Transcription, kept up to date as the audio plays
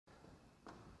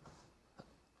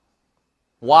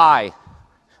Why?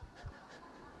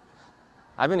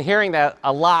 I've been hearing that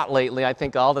a lot lately. I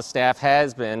think all the staff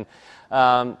has been.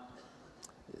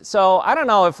 So I don't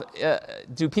know if,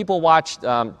 do people watch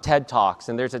TED Talks?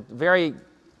 And there's a very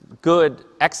good,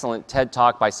 excellent TED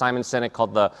Talk by Simon Sinek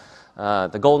called the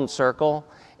Golden Circle.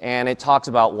 And it talks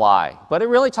about why. But it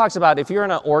really talks about if you're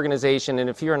in an organization and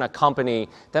if you're in a company,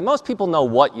 that most people know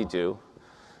what you do.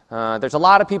 There's a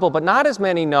lot of people, but not as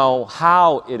many know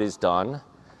how it is done.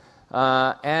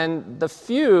 And the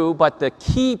few, but the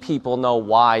key people know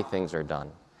why things are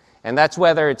done. And that's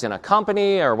whether it's in a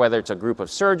company or whether it's a group of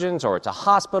surgeons or it's a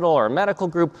hospital or a medical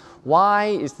group. Why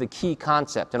is the key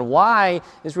concept? And why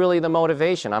is really the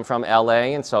motivation? I'm from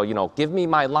LA, and so, give me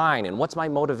my line and what's my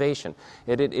motivation?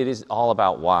 It is all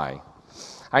about why.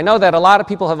 I know that a lot of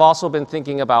people have also been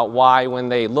thinking about why when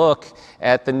they look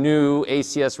at the new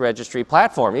ACS registry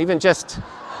platform. Even just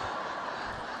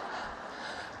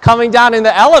coming down in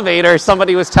the elevator,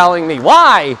 somebody was telling me,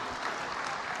 why?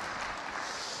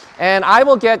 And I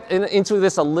will get into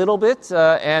this a little bit,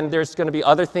 and there's going to be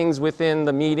other things within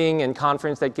the meeting and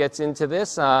conference that gets into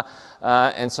this,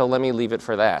 and so let me leave it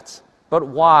for that. But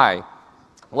why?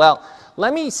 Well,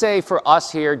 let me say for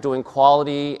us here doing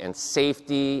quality and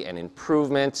safety and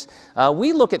improvement,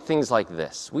 we look at things like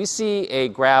this. We see a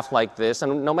graph like this,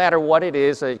 and no matter what it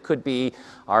is, it could be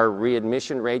our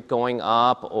readmission rate going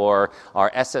up or our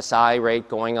SSI rate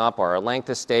going up or our length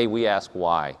of stay, we ask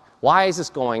why. Why is this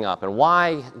going up, and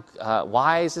why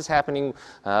is this happening?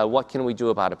 What can we do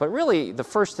about it? But really, the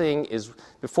first thing is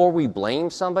before we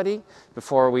blame somebody,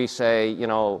 before we say,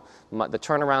 the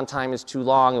turnaround time is too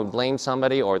long and we blame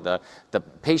somebody, or the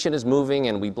patient is moving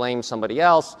and we blame somebody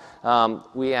else,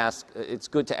 it's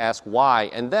good to ask why,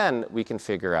 and then we can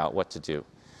figure out what to do.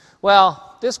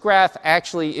 Well, this graph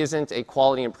actually isn't a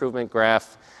quality improvement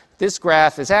graph. This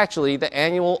graph is actually the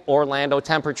annual Orlando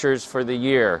temperatures for the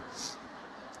year.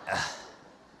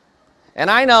 And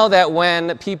I know that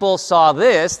when people saw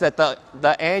this, that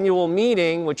the annual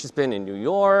meeting, which has been in New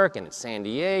York and in San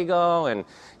Diego and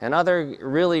other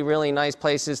really, really nice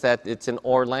places, that it's in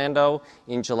Orlando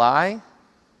in July,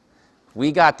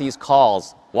 we got these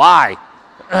calls. Why?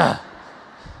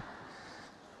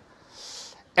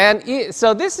 And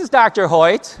so this is Dr.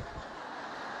 Hoyt.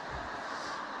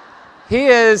 He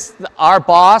is our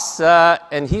boss,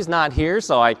 and he's not here,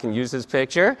 so I can use his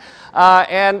picture.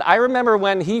 And I remember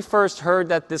when he first heard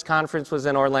that this conference was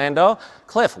in Orlando,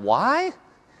 Cliff, why?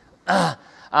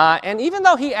 And even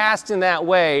though he asked in that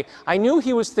way, I knew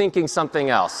he was thinking something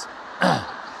else.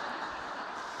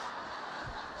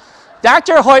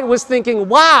 Dr. Hoyt was thinking,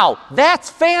 wow, that's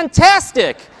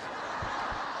fantastic.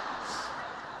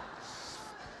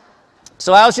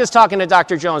 So I was just talking to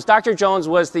Dr. Jones. Dr. Jones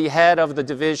was the head of the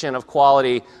division of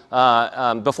quality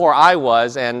before I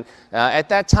was, and at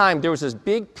that time there was this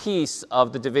big piece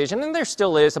of the division, and there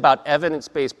still is, about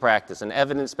evidence-based practice and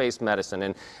evidence-based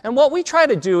medicine. And what we try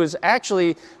to do is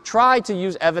actually try to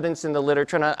use evidence in the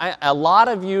literature, and a lot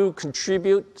of you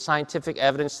contribute scientific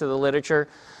evidence to the literature.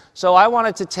 So I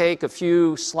wanted to take a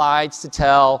few slides to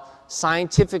tell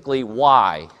scientifically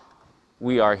why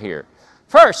we are here.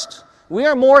 First, we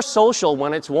are more social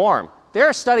when it's warm. There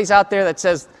are studies out there that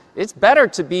says it's better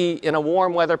to be in a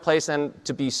warm weather place than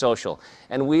to be social.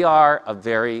 And we are a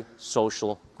very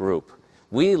social group.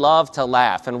 We love to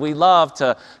laugh, and we love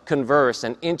to converse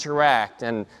and interact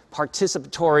and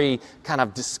participatory kind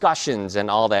of discussions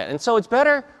and all that. And so it's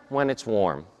better when it's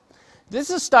warm. This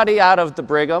is a study out of the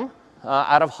Brigham,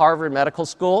 out of Harvard Medical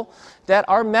School, that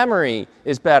our memory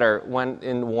is better when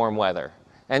in warm weather.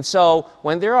 And so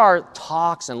when there are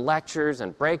talks and lectures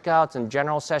and breakouts and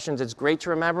general sessions, it's great to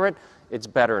remember it. It's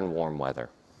better in warm weather.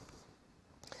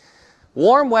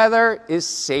 Warm weather is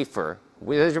safer.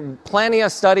 There's plenty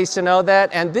of studies to know that.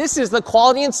 And this is the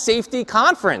Quality and Safety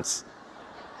Conference.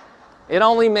 It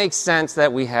only makes sense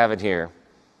that we have it here.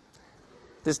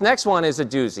 This next one is a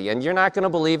doozy. And you're not going to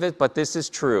believe it, but this is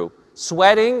true.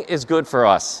 Sweating is good for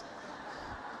us.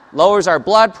 Lowers our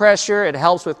blood pressure, it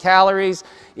helps with calories,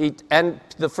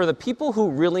 for the people who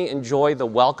really enjoy the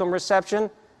welcome reception,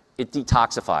 it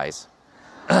detoxifies.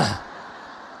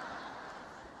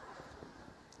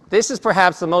 This is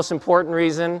perhaps the most important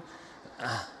reason.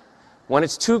 When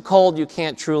it's too cold, you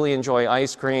can't truly enjoy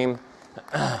ice cream.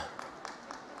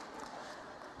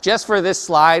 Just for this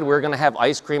slide, we're going to have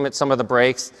ice cream at some of the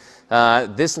breaks.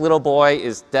 This little boy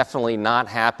is definitely not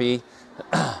happy.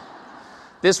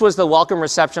 This was the welcome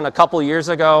reception a couple years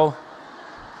ago.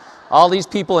 All these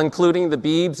people, including the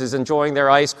Beebs, is enjoying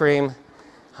their ice cream.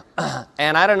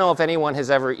 And I don't know if anyone has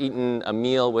ever eaten a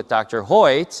meal with Dr.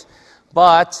 Hoyt,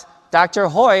 but Dr.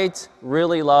 Hoyt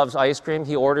really loves ice cream.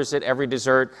 He orders it every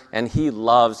dessert, and he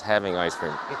loves having ice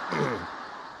cream.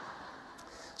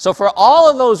 So for all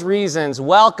of those reasons,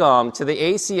 welcome to the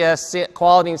ACS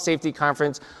Quality and Safety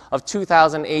Conference of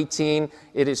 2018.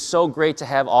 It is so great to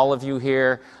have all of you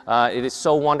here. It is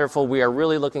so wonderful. We are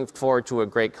really looking forward to a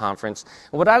great conference.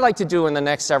 And what I'd like to do in the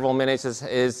next several minutes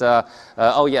is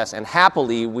oh yes, and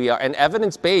happily, we are, in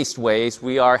evidence-based ways,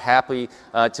 we are happy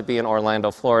to be in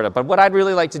Orlando, Florida. But what I'd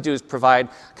really like to do is provide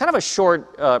kind of a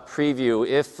short preview.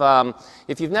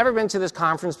 If you've never been to this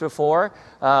conference before,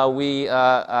 we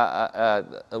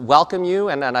welcome you,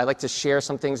 and I'd like to share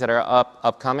some things that are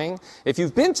upcoming. If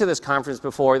you've been to this conference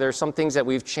before, there are some things that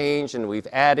we've changed and we've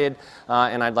added,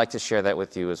 and I'd like to share that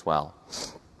with you as well.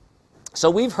 So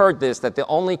we've heard this, that the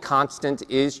only constant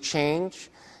is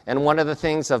change, and one of the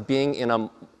things of being in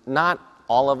a, not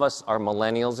all of us are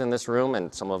millennials in this room,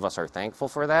 and some of us are thankful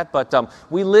for that, but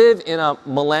we live in a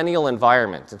millennial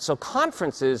environment, and so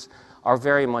conferences are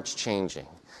very much changing.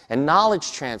 And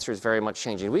knowledge transfer is very much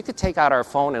changing. We could take out our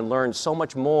phone and learn so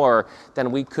much more than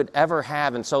we could ever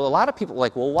have. And so a lot of people are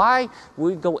like, well, why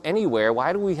would we go anywhere?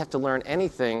 Why do we have to learn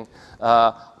anything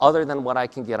other than what I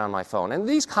can get on my phone? And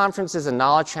these conferences and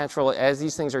knowledge transfer, as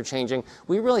these things are changing,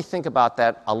 we really think about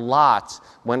that a lot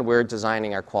when we're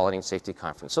designing our quality and safety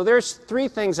conference. So there's three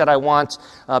things that I want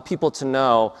people to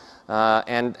know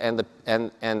and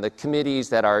the committees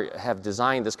that have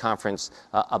designed this conference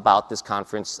about this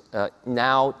conference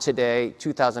now, today,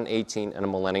 2018, in a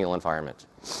millennial environment.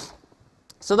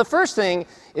 So the first thing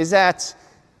is that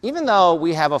even though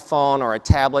we have a phone or a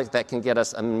tablet that can get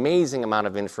us an amazing amount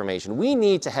of information, we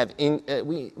need to have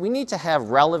we need to have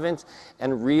relevant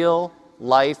and real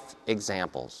life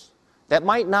examples that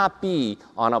might not be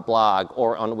on a blog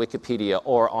or on Wikipedia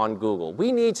or on Google.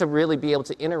 We need to really be able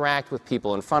to interact with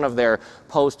people in front of their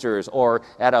posters or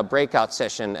at a breakout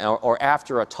session or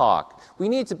after a talk. We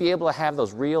need to be able to have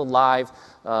those real live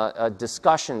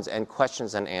discussions and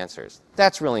questions and answers.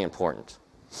 That's really important.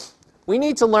 We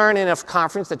need to learn in a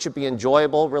conference that should be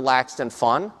enjoyable, relaxed, and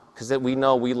fun, because we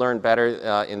know we learn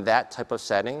better in that type of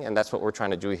setting, and that's what we're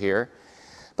trying to do here.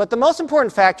 But the most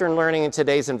important factor in learning in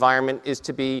today's environment is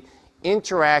to be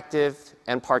interactive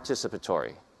and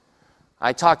participatory.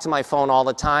 I talk to my phone all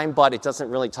the time, but it doesn't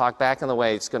really talk back in the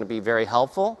way it's going to be very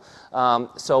helpful.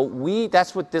 So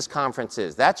that's what this conference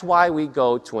is. That's why we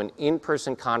go to an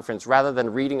in-person conference rather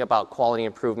than reading about quality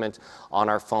improvement on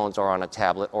our phones or on a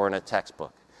tablet or in a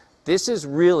textbook. This is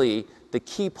really the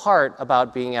key part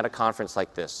about being at a conference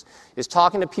like this, is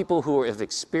talking to people who have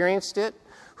experienced it,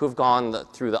 who've gone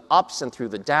through the ups and through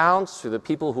the downs, through the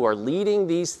people who are leading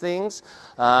these things,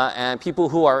 and people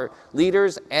who are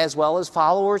leaders as well as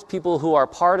followers, people who are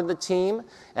part of the team,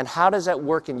 and how does that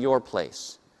work in your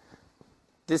place?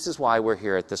 This is why we're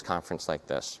here at this conference like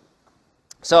this.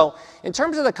 So, in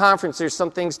terms of the conference, there's some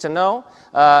things to know.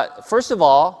 First of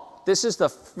all, this is the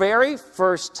very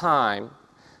first time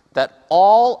that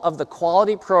all of the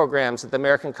quality programs at the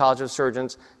American College of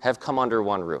Surgeons have come under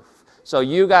one roof. So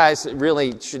you guys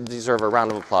really should deserve a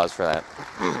round of applause for that.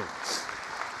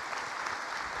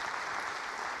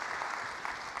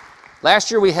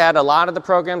 Last year we had a lot of the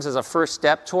programs as a first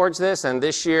step towards this, and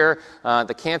this year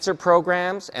the cancer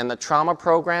programs and the trauma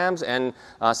programs and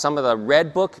some of the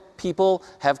Red Book people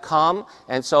have come,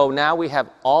 and so now we have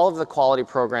all of the quality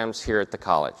programs here at the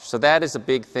college. So that is a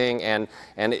big thing, and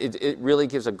it really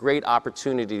gives a great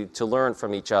opportunity to learn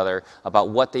from each other about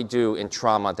what they do in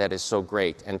trauma that is so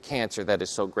great, and cancer that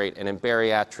is so great, and in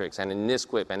bariatrics, and in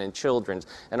NISQIP, and in children's,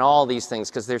 and all these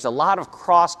things, because there's a lot of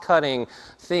cross-cutting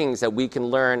things that we can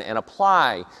learn and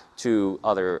apply to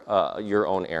your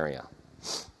own area.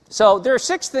 So there are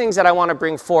 6 things that I want to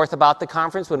bring forth about the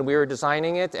conference when we were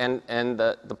designing it and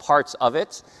the parts of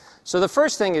it. So the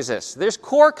first thing is this. There's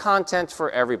core content for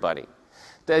everybody.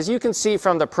 As you can see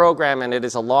from the program, and it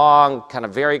is a long, kind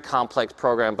of very complex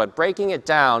program, but breaking it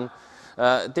down,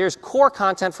 there's core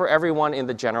content for everyone in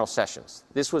the general sessions.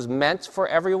 This was meant for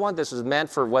everyone. This was meant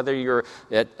for whether you're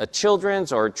at a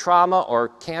children's or trauma or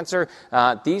cancer.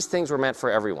 These things were meant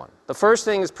for everyone. The first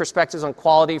thing is perspectives on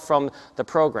quality from the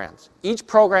programs. Each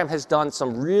program has done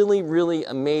some really, really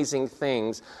amazing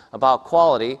things about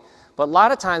quality, but a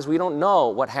lot of times we don't know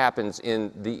what happens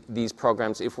in these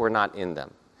programs if we're not in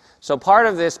them. So part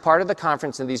of the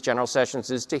conference in these general sessions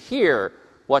is to hear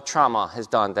what trauma has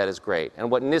done that is great,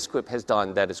 and what NISQIP has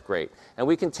done that is great. And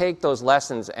we can take those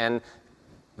lessons and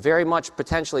very much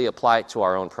potentially apply it to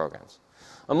our own programs.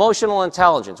 Emotional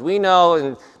intelligence. We know,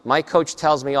 and my coach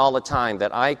tells me all the time,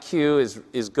 that IQ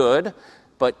is good,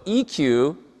 but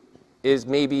EQ is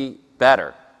maybe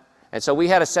better. And so we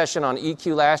had a session on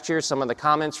EQ last year. Some of the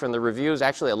comments from the reviews,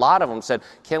 actually a lot of them said,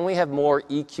 can we have more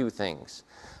EQ things?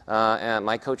 And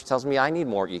my coach tells me I need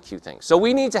more EQ things. So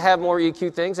we need to have more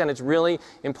EQ things, and it's really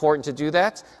important to do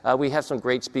that. We have some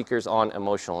great speakers on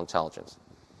emotional intelligence.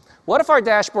 What if our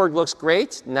dashboard looks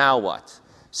great? Now what?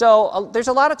 So there's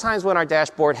a lot of times when our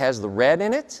dashboard has the red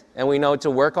in it, and we know to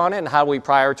work on it, and how do we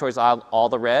prioritize all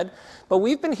the red. But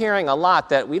we've been hearing a lot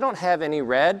that we don't have any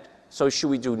red, so should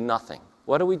we do nothing?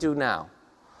 What do we do now?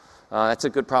 That's a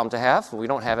good problem to have. We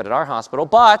don't have it at our hospital,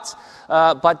 but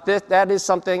that is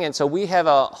something, and so we have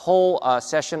a whole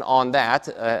session on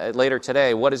that later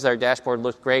today. What does our dashboard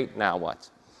look great? Now what?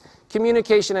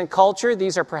 Communication and culture,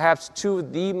 these are perhaps two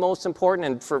of the most important,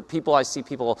 and for people, I see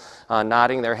people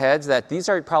nodding their heads, that these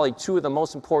are probably two of the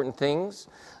most important things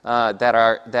that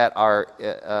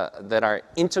are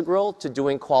integral to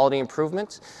doing quality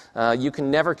improvement. You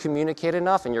can never communicate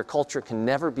enough, and your culture can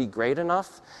never be great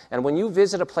enough. And when you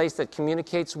visit a place that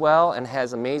communicates well and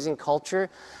has amazing culture,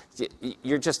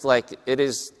 you're just like, it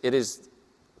is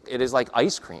like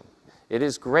ice cream. It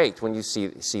is great when you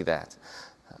see that.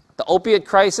 The opiate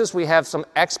crisis, we have some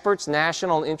experts,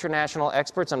 national and international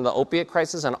experts on the opiate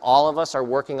crisis, and all of us are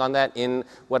working on that in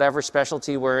whatever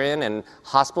specialty we're in, and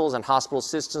hospitals and hospital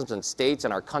systems and states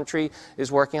and our country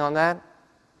is working on that.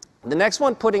 The next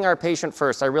one, putting our patient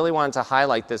first. I really wanted to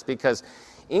highlight this because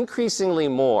increasingly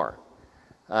more,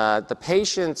 the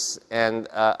patients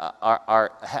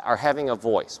are having a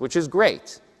voice, which is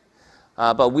great.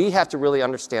 But we have to really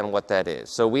understand what that is.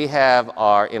 So we have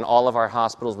in all of our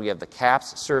hospitals, we have the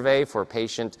CAPS survey for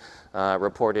patient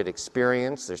reported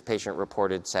experience. There's patient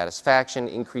reported satisfaction.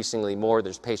 Increasingly more,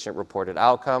 there's patient reported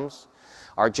outcomes.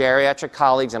 Our geriatric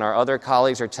colleagues and our other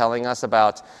colleagues are telling us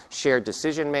about shared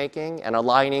decision making and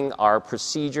aligning our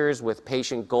procedures with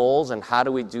patient goals, and how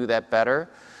do we do that better.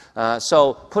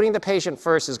 So putting the patient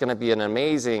first is going to be an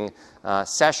amazing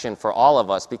session for all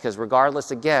of us, because regardless,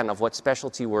 again, of what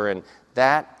specialty we're in,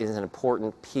 that is an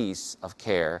important piece of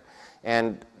care.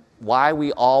 And why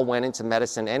we all went into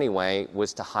medicine anyway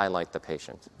was to highlight the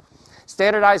patient.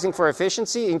 Standardizing for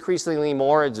efficiency, increasingly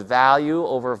more, it's value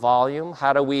over volume.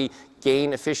 How do we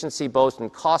gain efficiency both in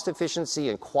cost efficiency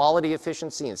and quality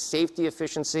efficiency and safety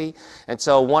efficiency? And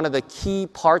so one of the key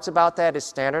parts about that is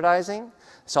standardizing.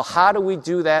 So how do we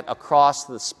do that across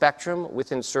the spectrum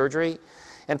within surgery?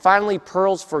 And finally,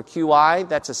 Pearls for QI.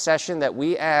 That's a session that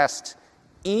we asked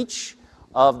each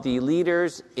of the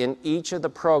leaders in each of the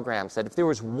programs that if there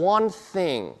was one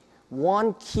thing,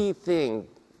 one key thing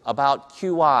about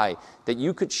QI that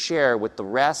you could share with the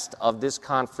rest of this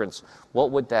conference,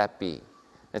 what would that be?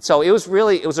 And so it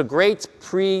was a great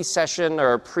pre-session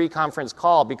or pre-conference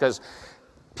call, because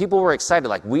people were excited,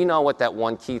 like, we know what that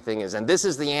one key thing is, and this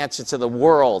is the answer to the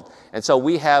world. And so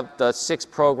we have the 6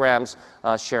 programs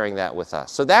sharing that with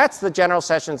us. So that's the general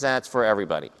sessions, and that's for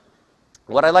everybody.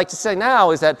 What I'd like to say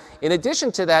now is that in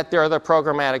addition to that, there are the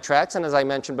programmatic tracks, and as I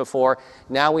mentioned before,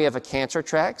 now we have a cancer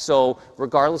track. So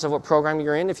regardless of what program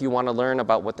you're in, if you want to learn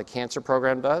about what the cancer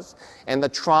program does, and the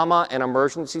trauma and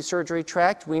emergency surgery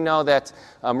track, we know that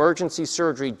emergency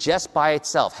surgery just by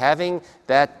itself, having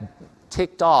that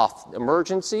ticked off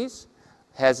emergencies,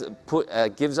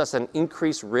 gives us an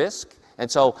increased risk. And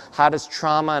so how does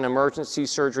trauma and emergency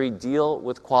surgery deal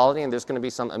with quality? And there's going to be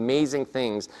some amazing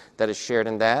things that is shared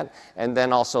in that. And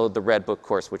then also the Red Book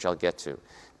course, which I'll get to.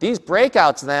 These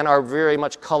breakouts then are very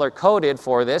much color-coded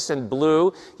for this. In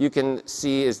blue, you can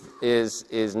see is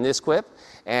NSQIP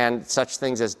and such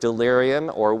things as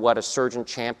delirium, or what a surgeon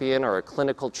champion or a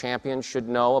clinical champion should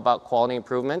know about quality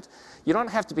improvement. You don't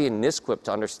have to be a NSQIP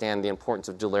to understand the importance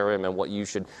of delirium and what you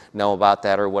should know about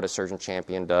that, or what a surgeon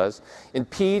champion does. In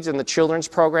PEDS, in the children's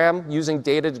program, using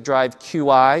data to drive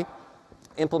QI,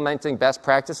 implementing best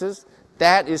practices,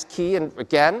 that is key. And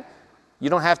again, you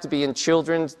don't have to be in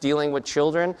children's, dealing with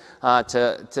children,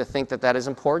 to think that that is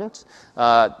important.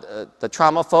 The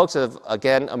trauma folks have,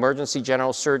 again, emergency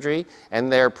general surgery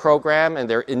and their program and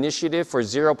their initiative for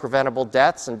 0 preventable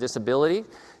deaths and disability.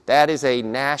 That is a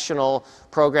national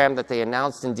program that they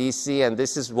announced in DC, and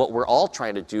this is what we're all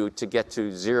trying to do to get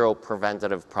to 0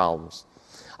 preventative problems.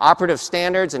 Operative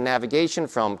standards and navigation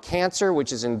from cancer,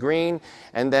 which is in green,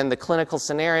 and then the clinical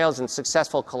scenarios and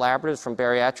successful collaboratives from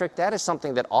bariatric. That is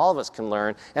something that all of us can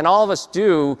learn, and all of us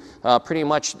do pretty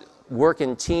much work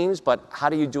in teams, but how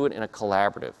do you do it in a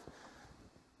collaborative?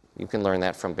 You can learn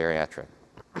that from bariatric.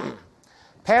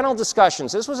 Panel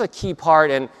discussions. This was a key part,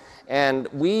 and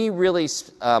we really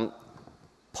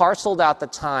parceled out the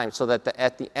time so that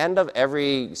at the end of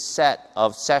every set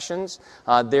of sessions,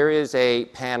 there is a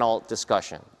panel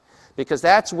discussion. Because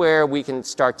that's where we can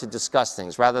start to discuss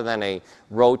things rather than a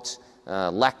rote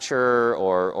lecture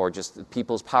or just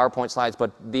people's PowerPoint slides,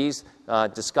 but these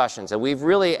discussions. And we've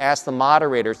really asked the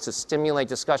moderators to stimulate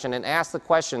discussion and ask the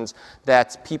questions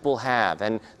that people have.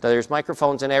 And there's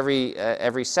microphones in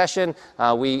every session.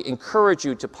 We encourage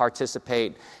you to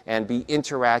participate and be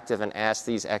interactive and ask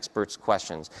these experts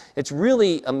questions. It's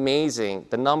really amazing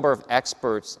the number of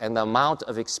experts and the amount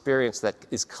of experience that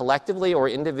is collectively or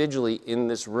individually in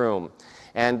this room.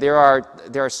 And there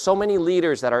are so many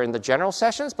leaders that are in the general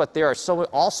sessions, but there are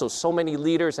also so many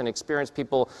leaders and experienced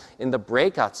people in the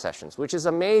breakout sessions, which is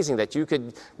amazing that you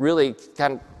could really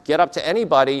kind of get up to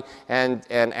anybody and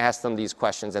ask them these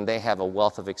questions, and they have a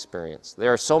wealth of experience.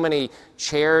 There are so many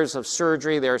chairs of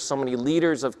surgery, there are so many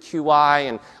leaders of QI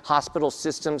and hospital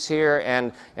systems here,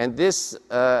 and this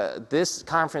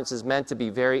conference is meant to be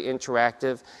very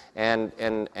interactive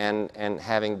and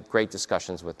having great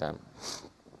discussions with them.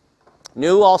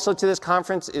 New also to this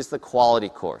conference is the quality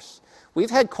course. We've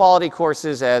had quality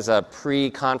courses as a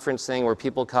pre-conference thing where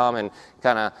people come and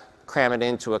kind of cram it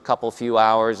into a few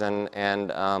hours and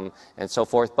so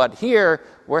forth. But here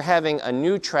we're having a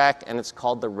new track, and it's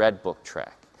called the Red Book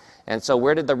track. And so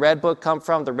where did the Red Book come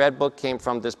from? The Red Book came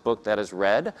from this book that is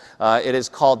red. It is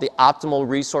called The Optimal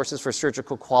Resources for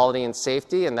Surgical Quality and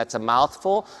Safety, and that's a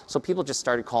mouthful. So people just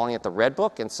started calling it the Red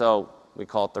Book, and so we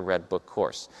call it the Red Book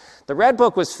course. The Red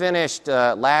Book was finished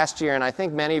last year, and I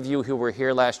think many of you who were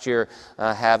here last year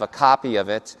have a copy of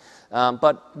it.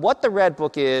 But what the Red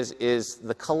Book is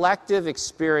the collective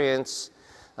experience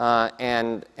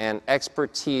and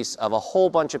expertise of a whole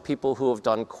bunch of people who have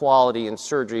done quality in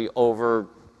surgery over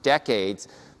decades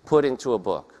put into a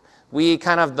book.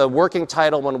 The working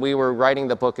title when we were writing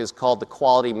the book is called The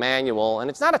Quality Manual, and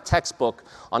it's not a textbook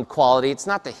on quality. It's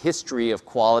not the history of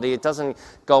quality. It doesn't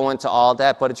go into all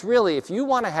that, but it's really, if you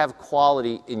want to have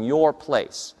quality in your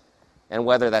place, and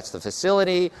whether that's the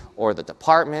facility or the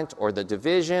department or the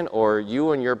division or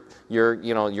you and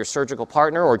your surgical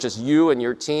partner or just you and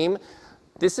your team,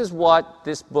 this is what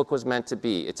this book was meant to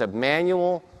be. It's a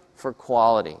manual for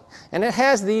quality. And it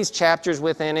has these chapters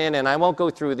within it, and I won't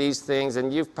go through these things,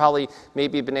 and you've probably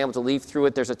maybe been able to leaf through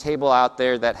it. There's a table out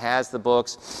there that has the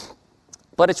books.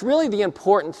 But it's really the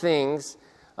important things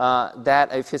that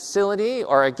a facility,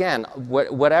 or again,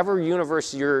 whatever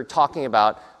universe you're talking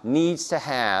about, needs to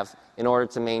have in order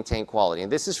to maintain quality.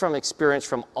 And this is from experience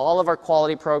from all of our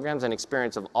quality programs and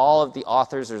experience of all of the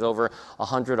authors. There's over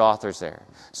 100 authors there.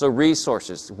 So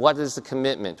resources, what is the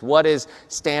commitment? What is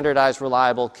standardized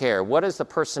reliable care? What is the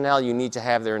personnel you need to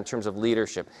have there in terms of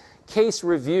leadership? Case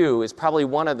review is probably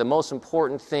one of the most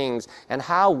important things, and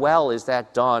how well is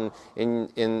that done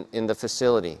in the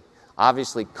facility?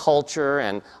 Obviously, culture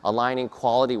and aligning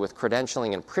quality with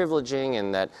credentialing and privileging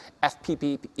and that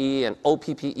FPPE and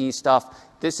OPPE stuff,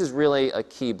 this is really a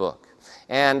key book.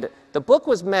 And the book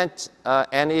was meant,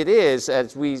 and it is,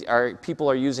 as people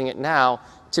are using it now,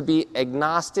 to be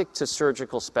agnostic to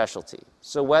surgical specialty.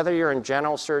 So whether you're in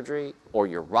general surgery or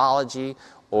urology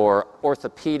or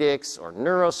orthopedics or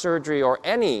neurosurgery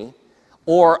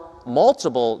or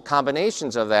multiple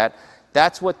combinations of that,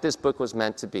 that's what this book was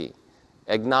meant to be.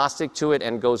 Agnostic to it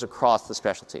and goes across the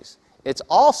specialties. It's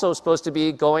also supposed to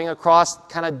be going across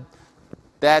kind of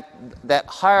that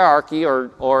hierarchy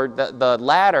or the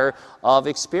ladder of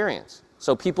experience.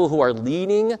 So people who are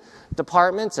leading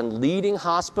departments and leading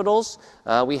hospitals,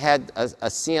 we had a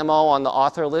CMO on the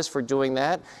author list for doing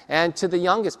that, and to the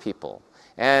youngest people.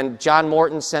 And John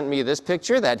Morton sent me this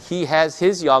picture that he has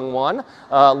his young one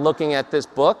looking at this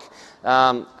book.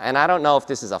 And I don't know if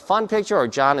this is a fun picture or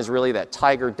John is really that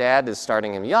tiger dad is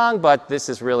starting him young, but this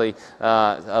is really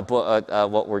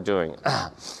what we're doing.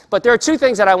 But there are two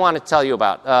things that I want to tell you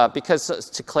about because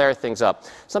to clear things up.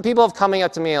 Some people have coming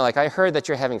up to me like, I heard that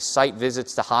you're having site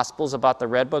visits to hospitals about the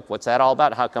Red Book. What's that all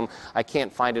about? How come I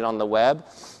can't find it on the web?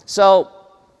 So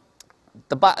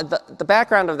the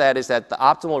background of that is that the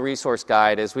Optimal Resource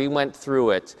Guide, as we went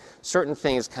through it, certain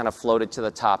things kind of floated to the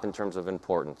top in terms of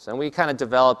importance. And we kind of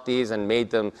developed these and made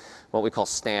them what we call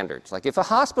standards. Like if a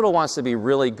hospital wants to be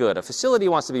really good, a facility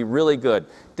wants to be really good,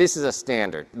 this is a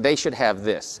standard. They should have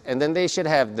this, and then they should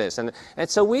have this. And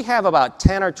so we have about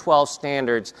 10 or 12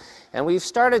 standards, and we've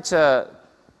started to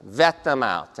vet them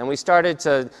out. And we started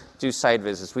to do site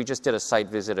visits. We just did a site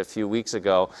visit a few weeks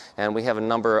ago, and we have a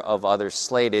number of others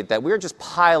slated that we're just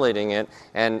piloting it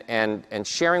and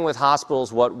sharing with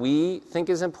hospitals what we think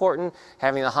is important,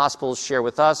 having the hospitals share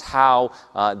with us how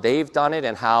they've done it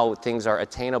and how things are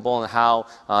attainable and how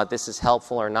this is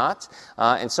helpful or not.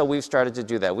 And so we've started to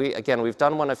do that. We've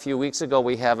done one a few weeks ago.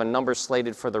 We have a number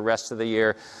slated for the rest of the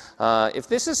year. If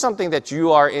this is something that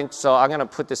you are in, so I'm going to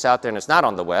put this out there, and it's not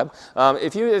on the web.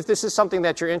 If this is something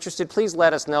that you're interested, please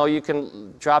let us know. you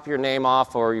can drop your name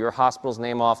off or your hospital's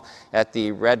name off at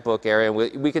the Red Book area.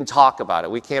 We can talk about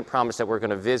it. We can't promise that we're going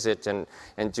to visit and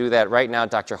do that. Right now,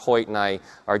 Dr. Hoyt and I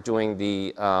are doing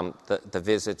the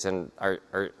visits, and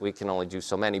we can only do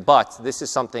so many. But this is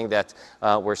something that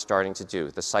we're starting to do,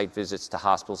 the site visits to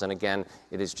hospitals. And again,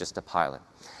 it is just a pilot.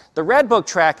 The Red Book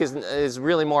track is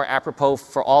really more apropos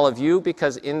for all of you,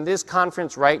 because in this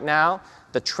conference right now,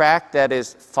 the track that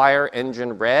is fire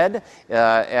engine red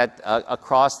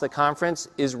across the conference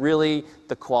is really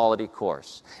the quality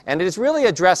course. And it is really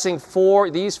addressing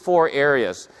these four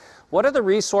areas. What are the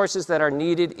resources that are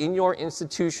needed in your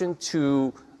institution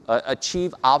to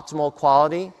achieve optimal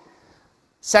quality?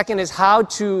 Second is how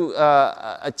to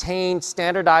attain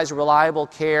standardized, reliable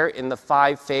care in the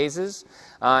 5 phases.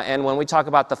 And when we talk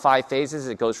about the 5 phases,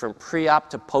 it goes from pre-op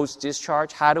to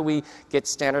post-discharge. How do we get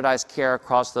standardized care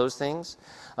across those things?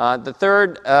 The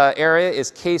third area is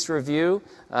case review.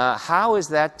 How is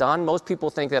that done? Most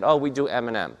people think that, oh, we do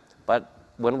M&M. But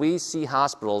when we see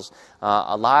hospitals,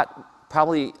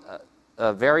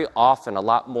 very often, a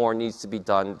lot more needs to be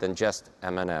done than just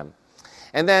M&M.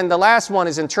 And then the last one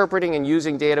is interpreting and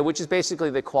using data, which is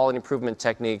basically the quality improvement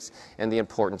techniques and the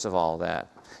importance of all of that.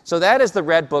 So that is the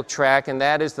Red Book track, and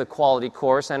that is the quality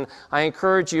course. And I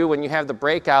encourage you, when you have the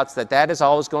breakouts, that is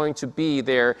always going to be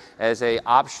there as an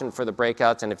option for the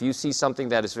breakouts. And if you see something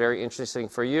that is very interesting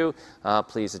for you,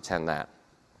 please attend that.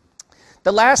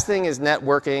 The last thing is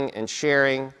networking and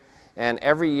sharing. And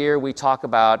every year we talk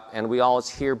about, and we always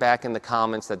hear back in the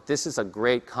comments, that this is a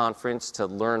great conference to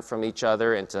learn from each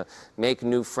other and to make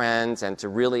new friends and to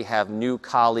really have new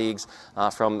colleagues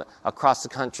from across the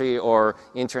country or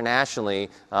internationally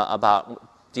about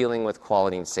dealing with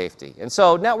quality and safety. And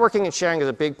so networking and sharing is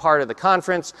a big part of the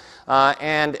conference.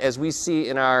 And as we see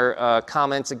in our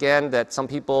comments again, that some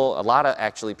people, a lot of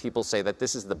actually people say that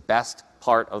this is the best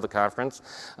part of the conference.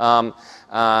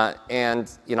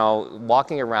 And, you know,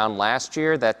 walking around last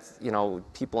year, that, you know,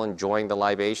 people enjoying the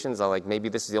libations, like maybe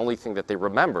this is the only thing that they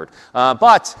remembered.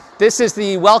 But this is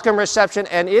the welcome reception,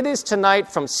 and it is tonight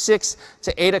from 6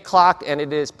 to 8 o'clock, and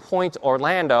it is Point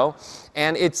Orlando.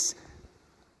 And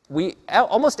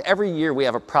almost every year we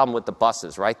have a problem with the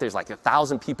buses, right? There's like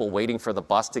 1,000 people waiting for the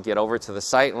bus to get over to the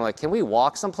site, and we're like, can we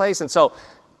walk someplace? And so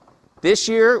this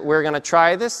year, we're going to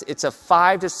try this. It's a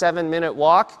 5 to 7 minute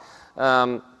walk.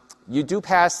 You do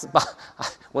pass,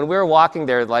 when we were walking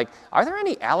there, like, are there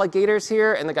any alligators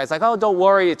here? And the guy's like, oh, don't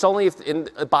worry, it's only in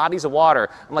bodies of water.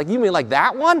 I'm like, you mean like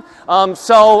that one?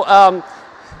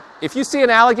 If you see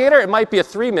an alligator, it might be a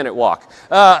 3-minute walk.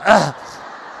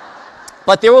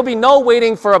 But there will be no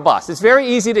waiting for a bus. It's very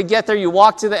easy to get there. You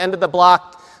walk to the end of the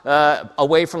block,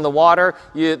 away from the water.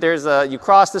 You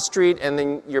cross the street, and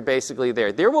then you're basically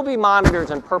there. There will be monitors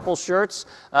and purple shirts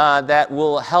that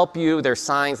will help you. There's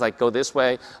signs like go this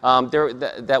way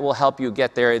that will help you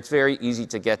get there. It's very easy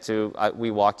to get to. We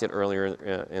walked it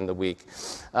earlier in the week.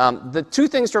 The 2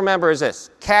 things to remember is this: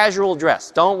 casual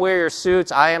dress. Don't wear your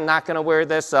suits. I am not going to wear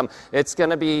this. It's going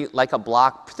to be like a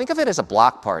block. Think of it as a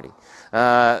block party.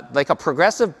 Like a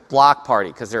progressive block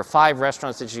party, because there are 5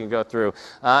 restaurants that you can go through.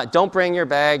 Don't bring your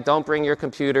bag, don't bring your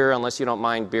computer unless you don't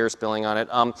mind beer spilling on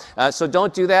it. So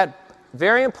don't do that.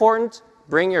 Very important,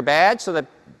 bring your badge so that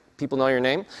people know your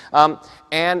name,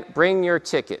 and bring your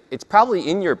ticket. It's probably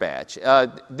in your badge.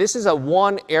 This is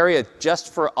one area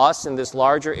just for us in this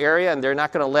larger area, and they're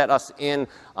not going to let us in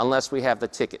unless we have the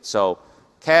ticket. So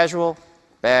casual,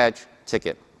 badge,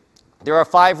 ticket. There are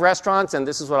 5 restaurants, and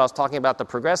this is what I was talking about, the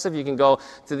progressive. You can go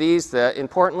to these.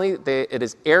 Importantly, it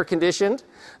is air-conditioned,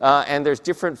 and there's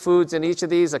different foods in each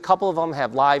of these. A couple of them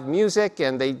have live music,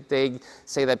 and they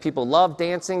say that people love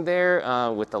dancing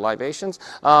there with the libations.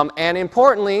 And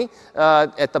importantly,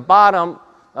 at the bottom,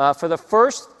 for the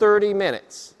first 30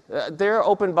 minutes, they're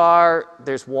open bar,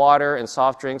 there's water and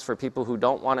soft drinks for people who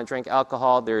don't want to drink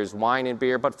alcohol. There's wine and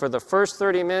beer. But for the first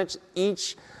 30 minutes,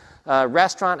 each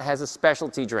restaurant has a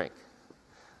specialty drink.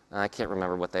 I can't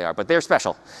remember what they are, but they're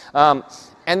special. And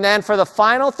then for the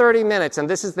final 30 minutes, and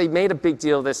they made a big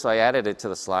deal of this, so I added it to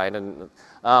the slide. And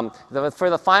for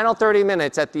the final 30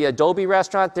 minutes at the Adobe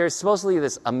restaurant, there's supposedly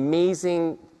this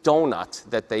amazing donut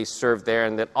that they serve there,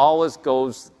 and that always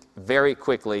goes very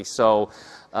quickly. So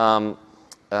I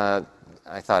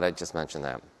thought I'd just mention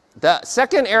that. The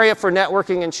second area for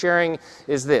networking and sharing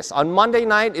is this. On Monday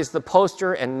night is the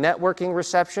poster and networking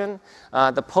reception.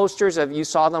 The posters, you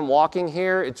saw them walking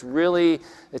here. It's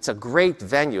a great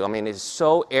venue. I mean, it's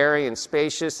so airy and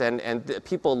spacious, and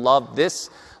people love this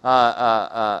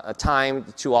time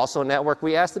to also network.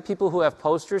 We ask the people who have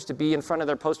posters to be in front of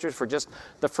their posters for just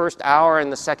the first hour,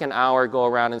 and the second hour go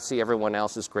around and see everyone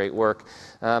else's great work.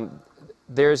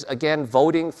 There's, again,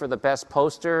 voting for the best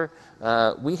poster.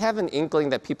 We have an inkling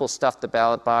that people stuffed the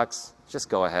ballot box. Just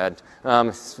go ahead.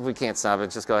 We can't stop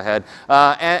it. Just go ahead.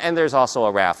 And there's also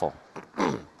a raffle.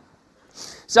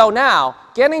 So now,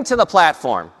 getting to the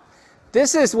platform.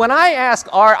 This is when I ask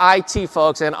our IT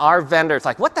folks and our vendors,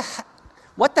 like, what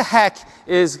the heck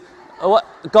is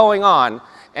going on?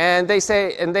 And they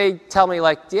say, and they tell me,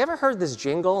 like, do you ever heard this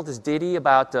jingle, this ditty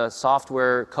about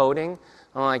software coding?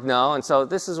 I'm like, no. And so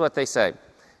this is what they say.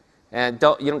 And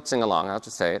you don't sing along. I'll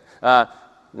just say it.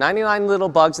 99 little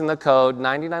bugs in the code,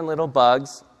 99 little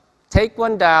bugs. Take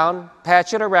one down,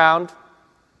 patch it around.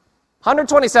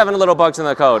 127 little bugs in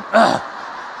the code.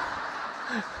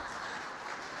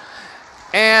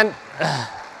 And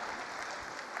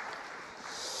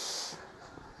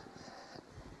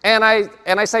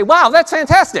I say, wow, that's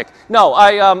fantastic. No,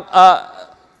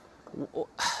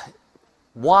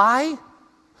 why?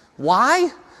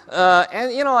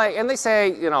 And you know, and they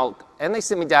say, you know, and they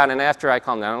sit me down, and after I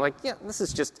calm down, I'm like, yeah, this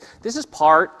is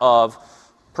part of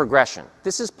progression.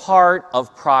 This is part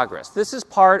of progress. This is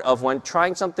part of when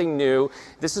trying something new.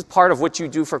 This is part of what you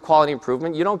do for quality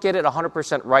improvement. You don't get it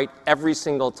 100% right every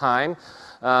single time.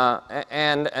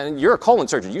 And you're a colon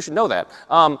surgeon. You should know that.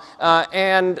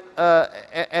 And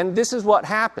this is what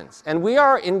happens. And we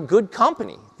are in good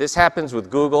company. This happens with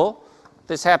Google.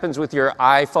 This happens with your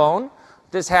iPhone.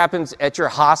 This happens at your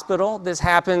hospital. This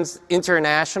happens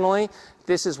internationally.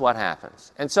 This is what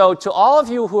happens. And so to all of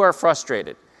you who are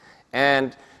frustrated,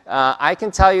 and I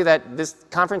can tell you that this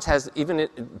conference has even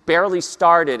barely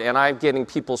started, and I'm getting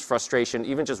people's frustration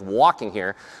even just walking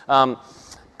here.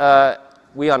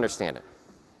 We understand it.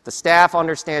 The staff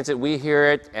understands it. We hear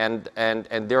it, and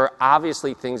there are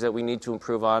obviously things that we need to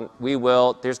improve on. We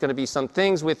will. There's going to be some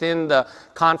things within the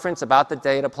conference about the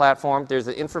data platform. There's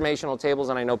the informational tables,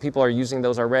 and I know people are using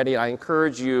those already. I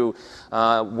encourage you,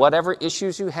 whatever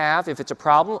issues you have, if it's a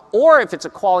problem or if it's a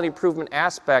quality improvement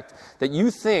aspect that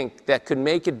you think that could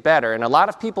make it better, and a lot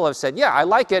of people have said, yeah, I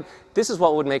like it. This is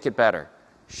what would make it better.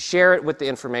 Share it with the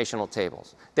informational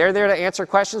tables. They're there to answer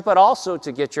questions, but also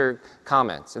to get your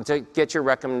comments and to get your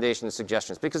recommendations and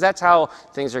suggestions, because that's how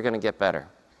things are going to get better.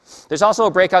 There's also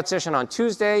a breakout session on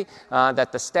Tuesday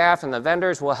that the staff and the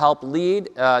vendors will help lead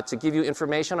to give you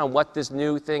information on what this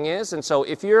new thing is. And so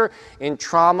if you're in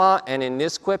trauma and in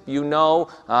NISQIP, you know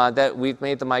that we've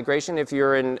made the migration. If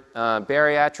you're in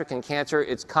bariatric and cancer,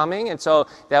 it's coming. And so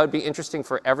that would be interesting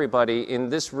for everybody in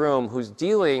this room who's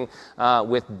dealing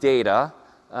with data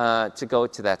to go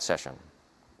to that session.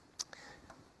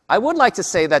 I would like to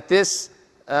say that this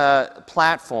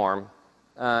platform,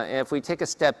 if we take a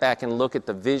step back and look at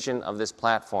the vision of this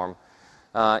platform,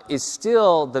 is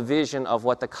still the vision of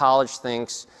what the college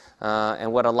thinks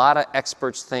and what a lot of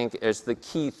experts think is the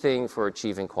key thing for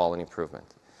achieving quality improvement.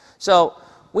 So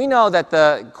we know that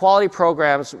the quality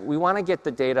programs, we want to get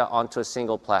the data onto a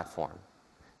single platform.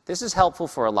 This is helpful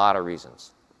for a lot of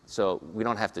reasons. So we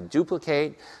don't have to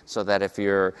duplicate, so that if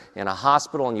you're in a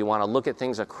hospital and you want to look at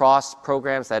things across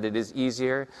programs, that it is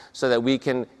easier, so that we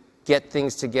can get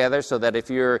things together, so that if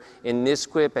you're in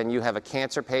NISQIP and you have a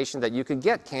cancer patient, that you can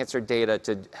get cancer data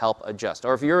to help adjust.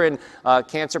 Or if you're in a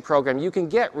cancer program, you can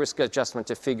get risk adjustment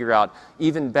to figure out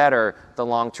even better the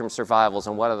long-term survivals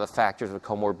and what are the factors of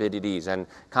comorbidities and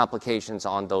complications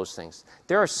on those things.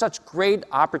 There are such great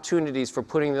opportunities for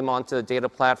putting them onto the data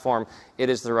platform. It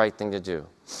is the right thing to do.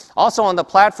 Also on the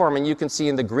platform, and you can see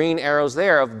in the green arrows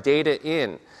there of data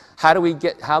in, how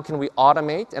can we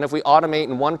automate? And if we automate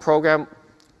in one program,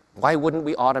 why wouldn't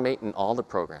we automate in all the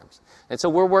programs? And so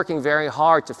we're working very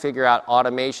hard to figure out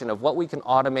automation of what we can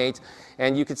automate,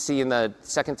 and you can see in the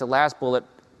second to last bullet,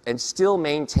 and still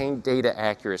maintain data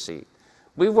accuracy.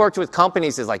 We've worked with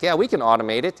companies that's like, yeah, we can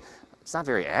automate it. It's not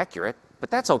very accurate, but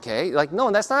that's okay. Like, no,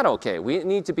 that's not okay. We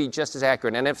need to be just as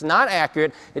accurate. And if it's not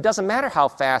accurate, it doesn't matter how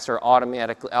fast or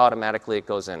automatically it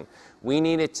goes in. We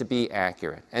need it to be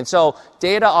accurate. And so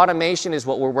data automation is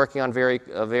what we're working on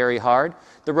very hard.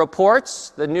 The reports,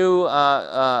 the new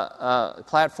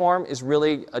platform is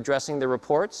really addressing the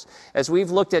reports. As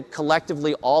we've looked at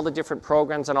collectively all the different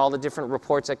programs and all the different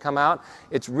reports that come out,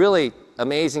 it's really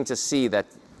amazing to see that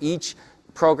each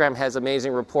program has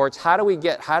amazing reports. How do we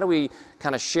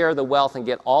kind of share the wealth and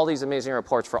get all these amazing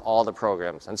reports for all the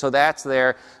programs? And so that's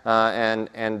there,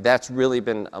 and that's really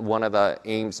been one of the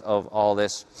aims of all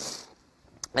this.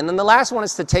 And then the last one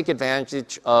is to take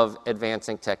advantage of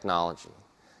advancing technology.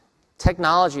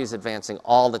 Technology is advancing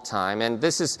all the time, and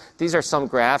these are some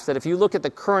graphs that if you look at the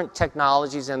current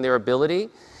technologies and their ability,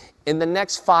 in the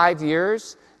next 5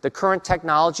 years, the current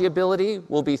technology ability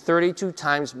will be 32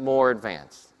 times more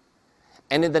advanced.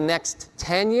 And in the next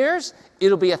 10 years,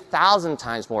 it'll be 1,000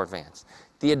 times more advanced.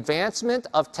 The advancement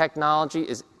of technology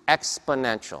is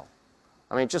exponential.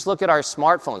 I mean, just look at our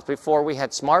smartphones. Before we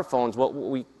had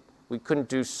smartphones, we couldn't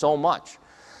do so much.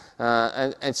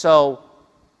 And so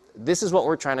this is what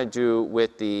we're trying to do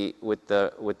with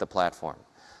the platform.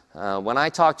 When I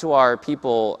talk to our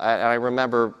people, and I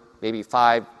remember maybe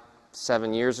 5,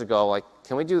 7 years ago, like,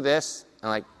 can we do this?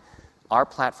 And like, our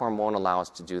platform won't allow us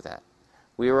to do that.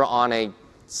 We were on a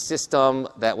system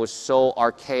that was so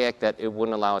archaic that it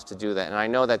wouldn't allow us to do that. And I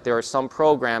know that there are some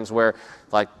programs where,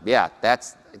 like, yeah,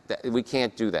 we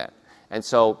can't do that. And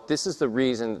so this is the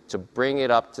reason to bring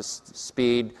it up to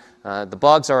speed. The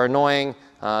bugs are annoying.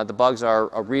 The bugs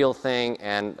are a real thing,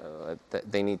 and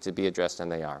they need to be addressed,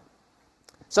 and they are.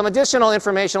 Some additional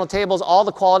informational tables. All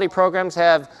the quality programs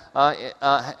have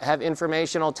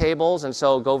informational tables, and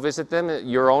so go visit them,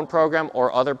 your own program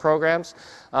or other programs.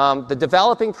 The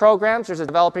developing programs, there's a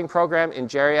developing program in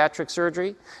geriatric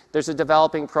surgery. There's a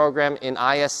developing program in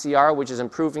ISCR, which is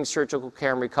improving surgical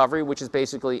care and recovery, which is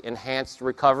basically enhanced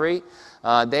recovery.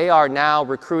 They are now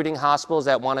recruiting hospitals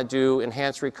that want to do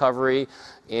enhanced recovery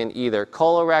in either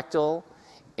colorectal,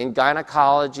 in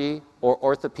gynecology, or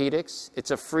orthopedics. It's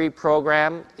a free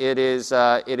program. It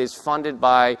is funded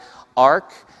by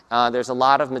ARC. There's a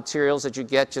lot of materials that you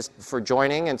get just for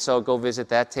joining, and so go visit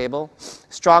that table.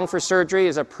 Strong for Surgery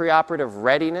is a preoperative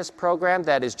readiness program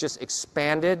that has just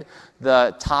expanded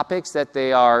the topics that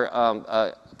they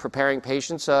are preparing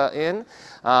patients in,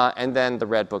 and then the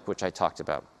Red Book, which I talked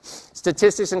about.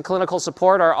 Statistics and clinical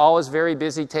support are always very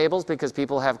busy tables because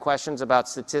people have questions about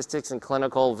statistics and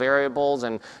clinical variables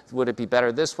and would it be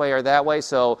better this way or that way,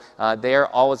 so they're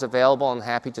always available and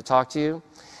happy to talk to you.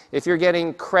 If you're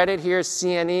getting credit here,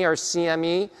 CNE or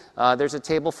CME, there's a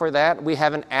table for that. We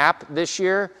have an app this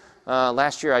year.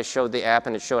 Last year I showed the app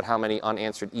and it showed how many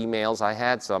unanswered emails I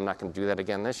had, so I'm not going to do that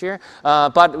again this year.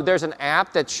 But there's an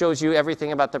app that shows you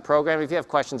everything about the program. If you have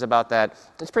questions about that,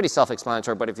 it's pretty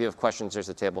self-explanatory, but if you have questions, there's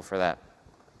a table for that.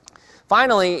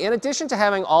 Finally, in addition to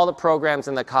having all the programs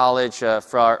in the college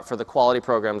for the quality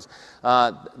programs,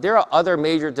 there are other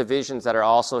major divisions that are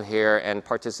also here and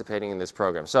participating in this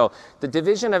program. So the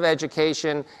Division of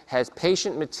Education has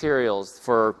patient materials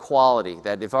for quality,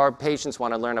 that if our patients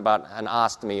want to learn about an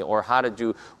ostomy or how to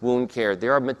do wound care,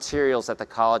 there are materials that the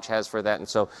college has for that, and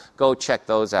so go check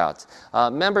those out.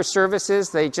 Member services,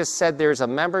 they just said there's a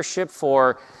membership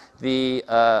for the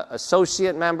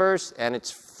associate members, and it's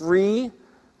free.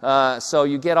 So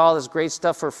you get all this great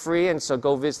stuff for free, and so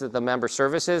go visit the member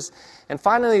services. And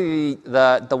finally,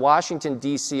 the Washington,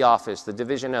 D.C. office, the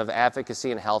Division of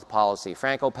Advocacy and Health Policy.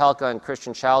 Frank Opelka and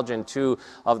Christian Chaljan, two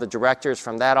of the directors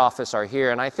from that office, are here.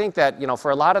 And I think that, you know,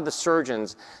 for a lot of the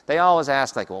surgeons, they always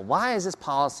ask, like, well, why is this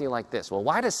policy like this? Well,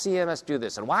 why does CMS do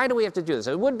this? And why do we have to do this?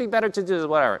 It would be better to do this,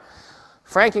 whatever.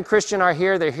 Frank and Christian are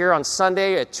here. They're here on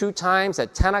Sunday at 2 times,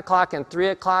 at 10 o'clock and 3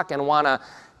 o'clock, and want to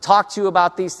talk to you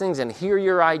about these things and hear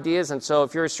your ideas. And so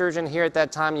if you're a surgeon here at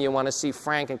that time and you want to see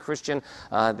Frank and Christian,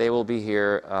 they will be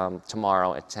here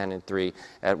tomorrow at 10 and 3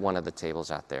 at one of the tables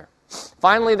out there.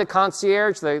 Finally, the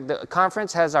concierge. The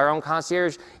conference has our own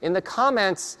concierge. In the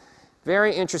comments,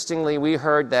 very interestingly, we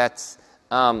heard that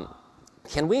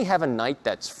can we have a night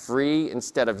that's free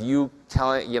instead of you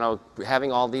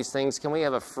having all these things? Can we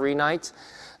have a free night?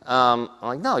 I'm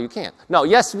like, no, you can't. No,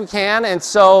 yes, we can. And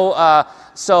so,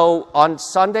 so on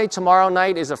Sunday, tomorrow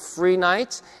night is a free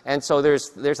night. And so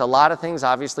there's a lot of things,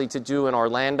 obviously, to do in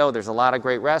Orlando. There's a lot of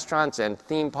great restaurants and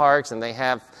theme parks, and they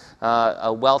have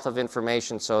a wealth of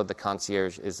information, so the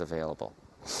concierge is available.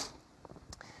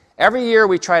 Every year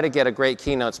we try to get a great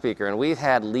keynote speaker, and we've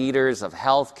had leaders of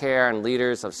healthcare and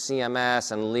leaders of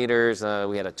CMS and leaders,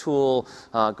 we had Atul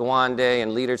Gawande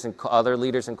and other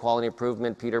leaders in quality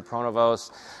improvement, Peter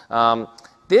Pronovost.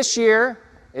 This year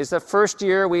is the first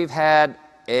year we've had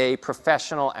a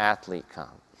professional athlete come.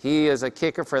 He is a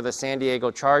kicker for the San Diego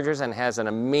Chargers and has an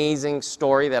amazing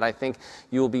story that I think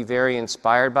you will be very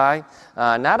inspired by.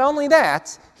 Not only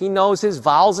that, he knows his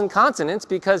vowels and consonants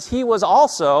because he was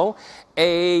also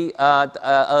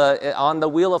on the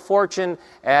Wheel of Fortune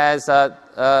as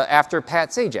after Pat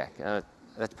Sajak.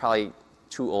 That's probably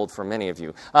too old for many of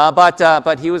you.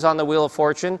 But he was on the Wheel of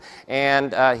Fortune,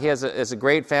 and he is a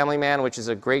great family man, which is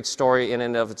a great story in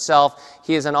and of itself.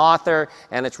 He is an author,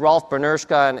 and it's Rolf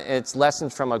Bernerschka, and it's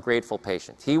Lessons from a Grateful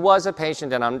Patient. He was a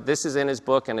patient, and this is in his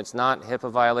book, and it's not HIPAA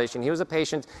violation. He was a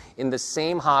patient in the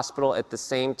same hospital at the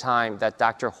same time that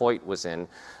Dr. Hoyt was in.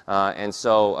 And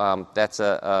so that's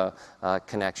a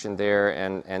connection there,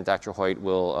 and Dr. Hoyt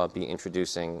will be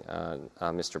introducing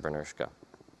Mr. Bernerschka.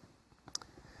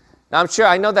 Now,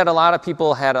 I know that a lot of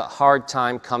people had a hard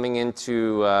time coming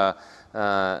into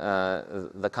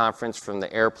the conference from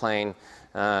the airplane.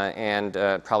 and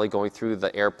probably going through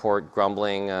the airport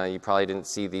grumbling. You probably didn't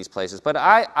see these places. But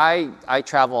I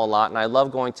travel a lot, and I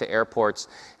love going to airports,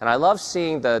 and I love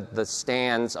seeing the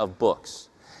stands of books.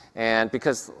 And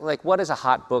because, like, what is a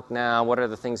hot book now? What are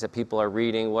the things that people are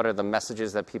reading? What are the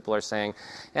messages that people are saying?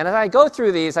 And as I go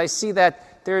through these, I see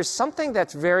that there's something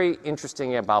that's very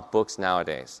interesting about books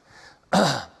nowadays.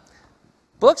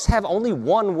 Books have only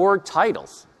one-word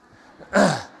titles.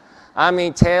 I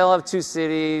mean, Tale of Two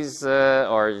Cities,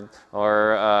 or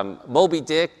Moby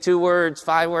Dick, 2 words,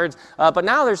 5 words. But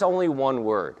now there's only one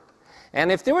word.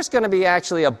 And if there was going to be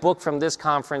actually a book from this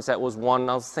conference that was one,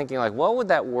 I was thinking, like, what would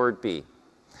that word be?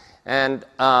 And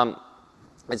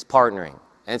it's partnering.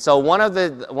 And so one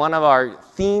of our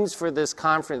themes for this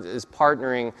conference is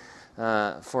partnering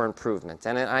for improvement.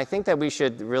 And I think that we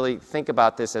should really think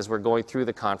about this as we're going through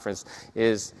the conference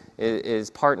is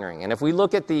partnering. And if we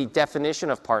look at the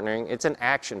definition of partnering, it's an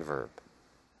action verb.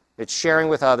 It's sharing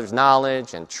with others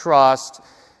knowledge and trust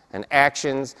and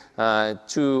actions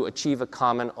to achieve a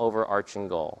common overarching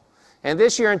goal. And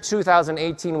this year in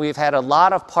 2018, we've had a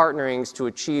lot of partnerings to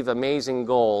achieve amazing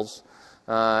goals,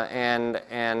 and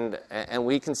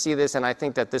we can see this, and I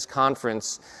think that this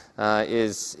conference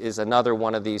is another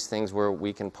one of these things where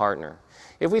we can partner.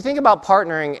 If we think about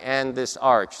partnering and this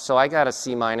arch, so I got a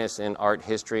C- in art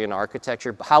history and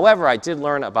architecture. However, I did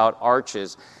learn about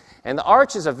arches, and the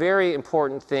arch is a very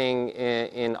important thing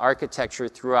in architecture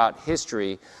throughout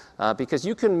history, because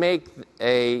you can make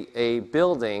a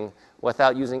building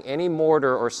without using any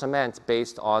mortar or cement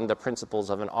based on the principles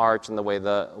of an arch and the way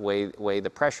the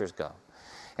pressures go.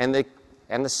 And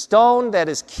the stone that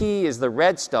is key is the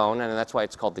red stone, and that's why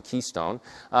it's called the keystone.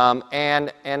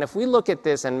 And if we look at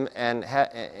this and in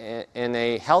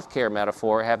a healthcare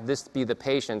metaphor, have this be the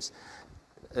patient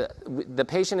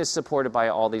is supported by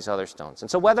all these other stones.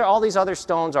 And so whether all these other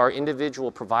stones are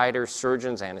individual providers,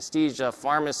 surgeons, anesthesia,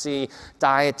 pharmacy,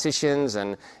 dietitians,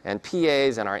 and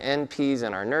PAs, and our NPs,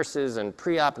 and our nurses, and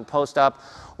pre-op and post-op,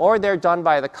 or they're done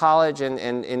by the college and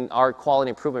in our quality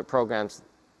improvement programs,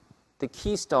 the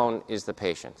keystone is the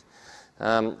patient.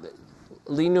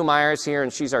 Lee Neumeier is here,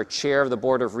 and she's our chair of the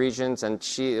Board of Regents, and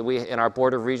in our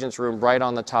Board of Regents room, right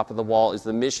on the top of the wall, is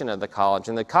the mission of the college.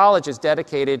 And the college is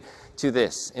dedicated to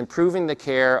this, improving the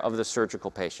care of the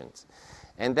surgical patients.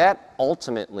 And that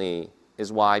ultimately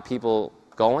is why people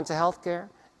go into healthcare,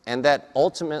 and that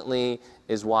ultimately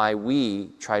is why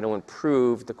we try to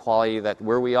improve the quality that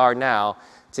where we are now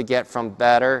to get from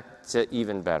better to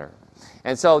even better.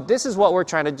 And so this is what we're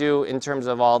trying to do in terms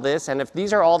of all this. And if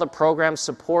these are all the programs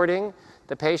supporting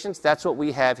the patients, that's what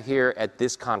we have here at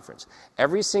this conference.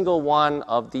 Every single one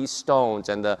of these stones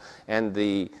and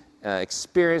the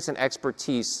experience and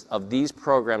expertise of these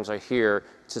programs are here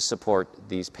to support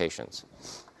these patients.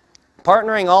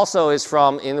 Partnering also is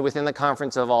within the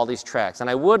conference of all these tracks. And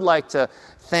I would like to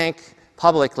thank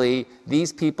publicly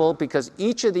these people, because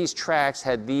each of these tracks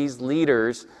had these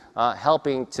leaders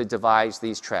helping to devise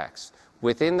these tracks.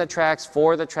 Within the tracks,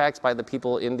 for the tracks, by the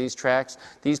people in these tracks.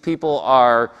 These people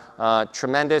are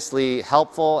tremendously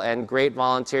helpful and great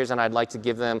volunteers, and I'd like to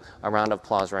give them a round of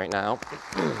applause right now.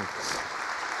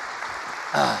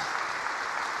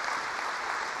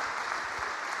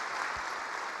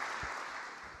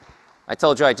 I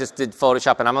told you I just did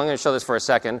Photoshop, and I'm only going to show this for a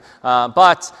second,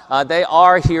 but they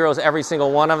are heroes, every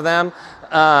single one of them,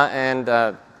 and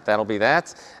that'll be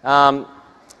that.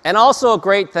 And also a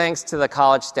great thanks to the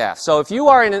college staff. So if you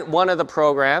are in one of the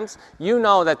programs, you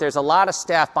know that there's a lot of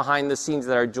staff behind the scenes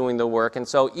that are doing the work. And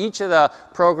so each of the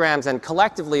programs, and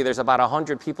collectively there's about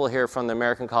 100 people here from the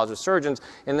American College of Surgeons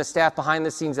in the staff behind the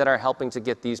scenes that are helping to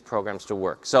get these programs to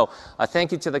work. So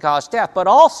thank you to the college staff, but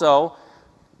also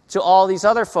to all these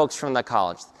other folks from the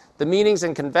college. The meetings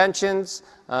and conventions,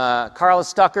 Carla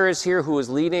Stucker is here, who is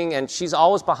leading, and she's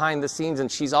always behind the scenes,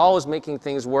 and she's always making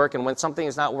things work, and when something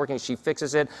is not working, she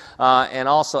fixes it. And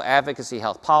also advocacy,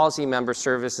 health policy, member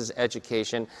services,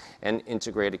 education, and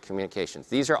integrated communications.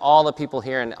 These are all the people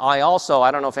here, and I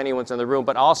don't know if anyone's in the room,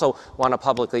 but also want to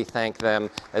publicly thank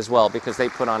them as well, because they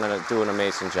do an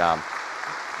amazing job.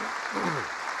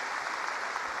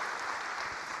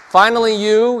 Finally,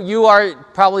 you are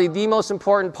probably the most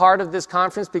important part of this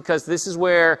conference, because this is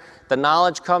where the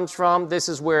knowledge comes from, this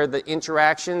is where the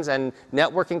interactions and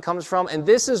networking comes from, and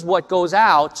this is what goes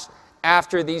out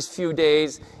after these few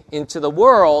days into the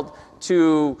world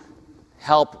to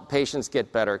help patients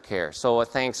get better care. So a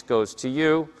thanks goes to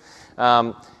you.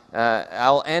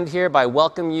 I'll end here by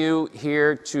welcoming you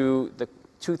here to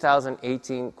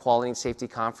 2018 Quality and Safety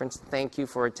Conference. Thank you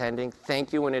for attending.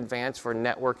 Thank you in advance for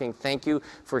networking. Thank you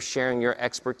for sharing your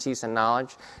expertise and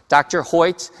knowledge. Dr.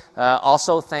 Hoyt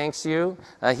also thanks you.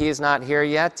 He is not here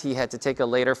yet. He had to take a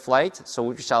later flight, so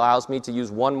which allows me to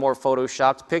use one more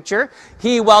photoshopped picture.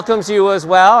 He welcomes you as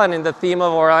well, and in the theme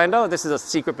of Orlando, this is a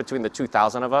secret between the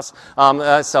 2,000 of us,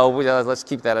 let's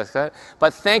keep that a secret.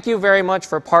 But thank you very much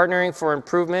for partnering for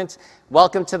improvement.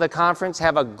 Welcome to the conference.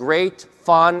 Have a great,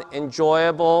 fun,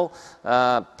 enjoyable,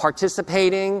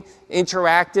 participating,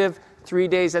 interactive 3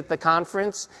 days at the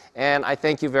conference, and I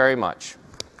thank you very much.